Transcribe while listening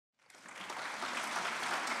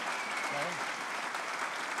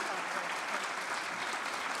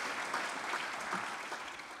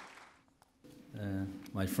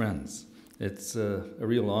my friends. It's a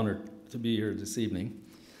real honor to be here this evening.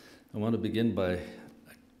 I want to begin by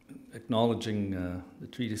acknowledging the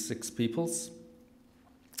Treaty 6 peoples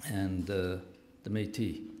and the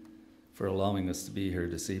Métis for allowing us to be here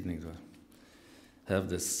this evening to have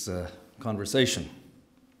this conversation.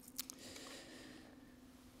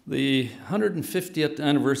 The 150th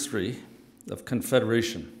anniversary of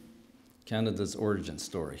Confederation, Canada's origin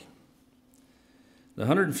story. The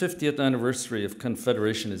 150th anniversary of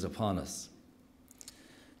Confederation is upon us.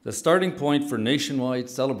 The starting point for nationwide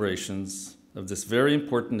celebrations of this very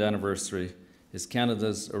important anniversary is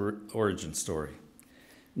Canada's origin story,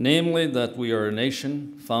 namely that we are a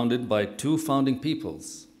nation founded by two founding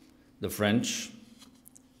peoples, the French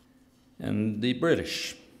and the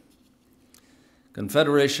British.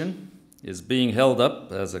 Confederation is being held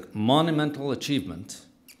up as a monumental achievement,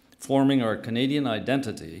 forming our Canadian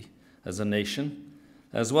identity as a nation,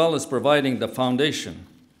 as well as providing the foundation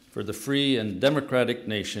for the free and democratic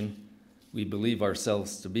nation we believe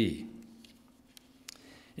ourselves to be.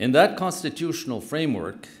 In that constitutional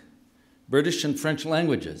framework, British and French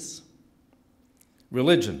languages,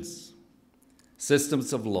 religions,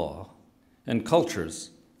 systems of law, and cultures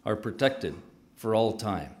are protected for all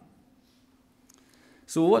time.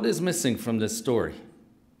 So what is missing from this story?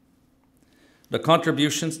 The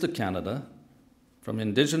contributions to Canada from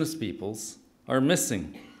Indigenous peoples are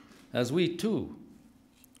missing, as we too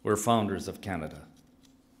were founders of Canada.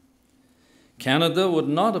 Canada would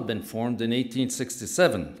not have been formed in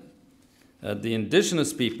 1867 had the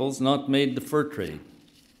Indigenous peoples not made the fur trade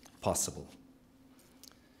possible.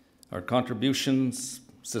 Our contributions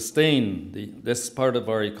sustain this part of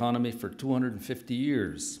our economy for 250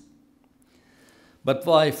 years. But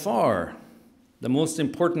by far, the most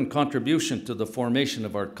important contribution to the formation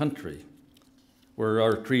of our country were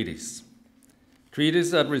our treaties.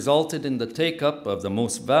 Treaties that resulted in the take-up of the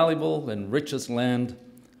most valuable and richest land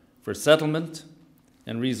for settlement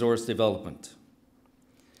and resource development.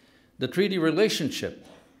 The treaty relationship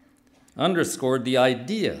underscored the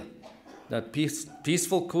idea that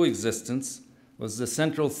peaceful coexistence was the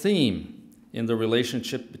central theme in the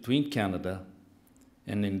relationship between Canada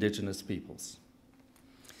and Indigenous peoples.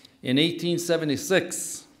 In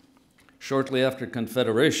 1876, shortly after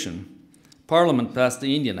Confederation, Parliament passed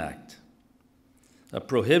the Indian Act, a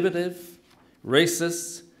prohibitive,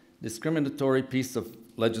 racist, discriminatory piece of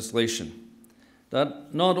legislation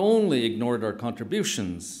that not only ignored our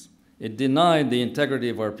contributions, it denied the integrity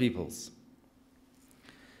of our peoples.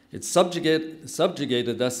 It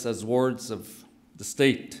subjugated us as wards of the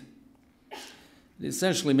state. It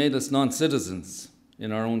essentially made us non-citizens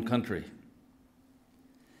in our own country.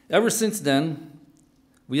 Ever since then,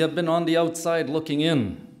 we have been on the outside looking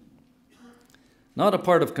in, not a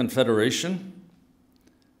part of Confederation,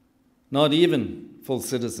 not even full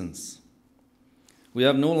citizens. We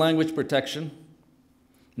have no language protection,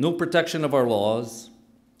 no protection of our laws,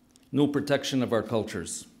 no protection of our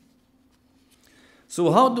cultures.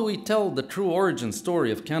 So how do we tell the true origin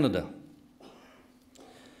story of Canada?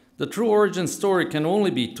 The true origin story can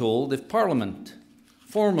only be told if Parliament,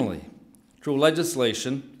 formally, through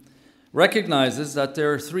legislation, recognizes that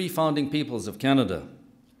there are three founding peoples of Canada: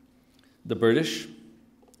 the British,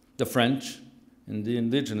 the French, and the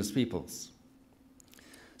Indigenous peoples.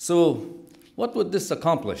 So, what would this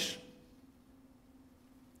accomplish?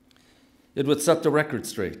 It would set the record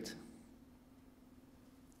straight.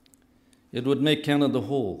 It would make Canada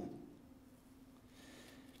whole.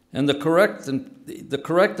 And the correct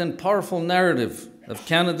and powerful narrative of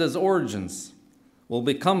Canada's origins will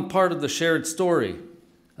become part of the shared story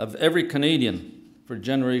of every Canadian for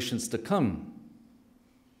generations to come.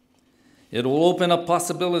 It will open up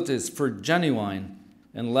possibilities for genuine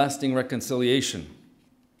and lasting reconciliation.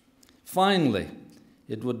 Finally,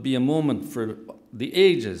 it would be a moment for the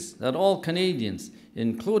ages that all Canadians,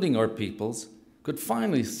 including our peoples, could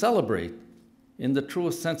finally celebrate, in the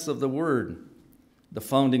truest sense of the word, the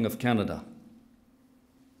founding of Canada,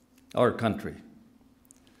 our country.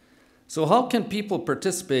 So how can people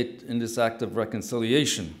participate in this act of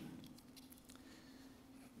reconciliation?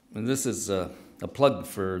 And this is a plug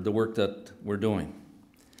for the work that we're doing.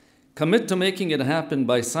 Commit to making it happen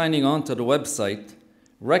by signing on to the website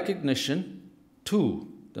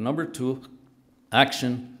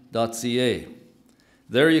recognition2action.ca.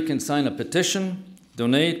 There you can sign a petition,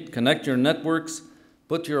 donate, connect your networks,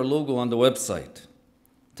 put your logo on the website.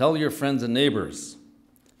 Tell your friends and neighbors.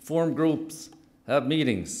 Form groups, have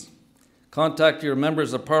meetings. Contact your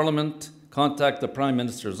members of Parliament, contact the Prime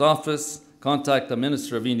Minister's office, contact the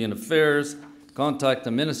Minister of Indian Affairs, contact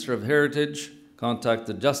the Minister of Heritage, contact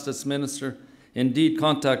the Justice Minister, Indeed,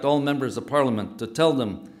 contact all members of Parliament to tell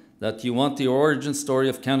them that you want the origin story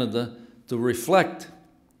of Canada to reflect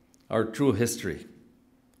our true history,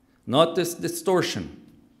 not this distortion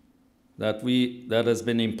that has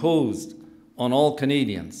been imposed on all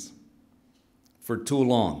Canadians for too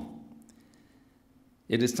long.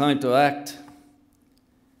 It is time to act.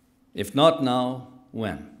 If not now,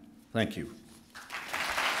 when? Thank you.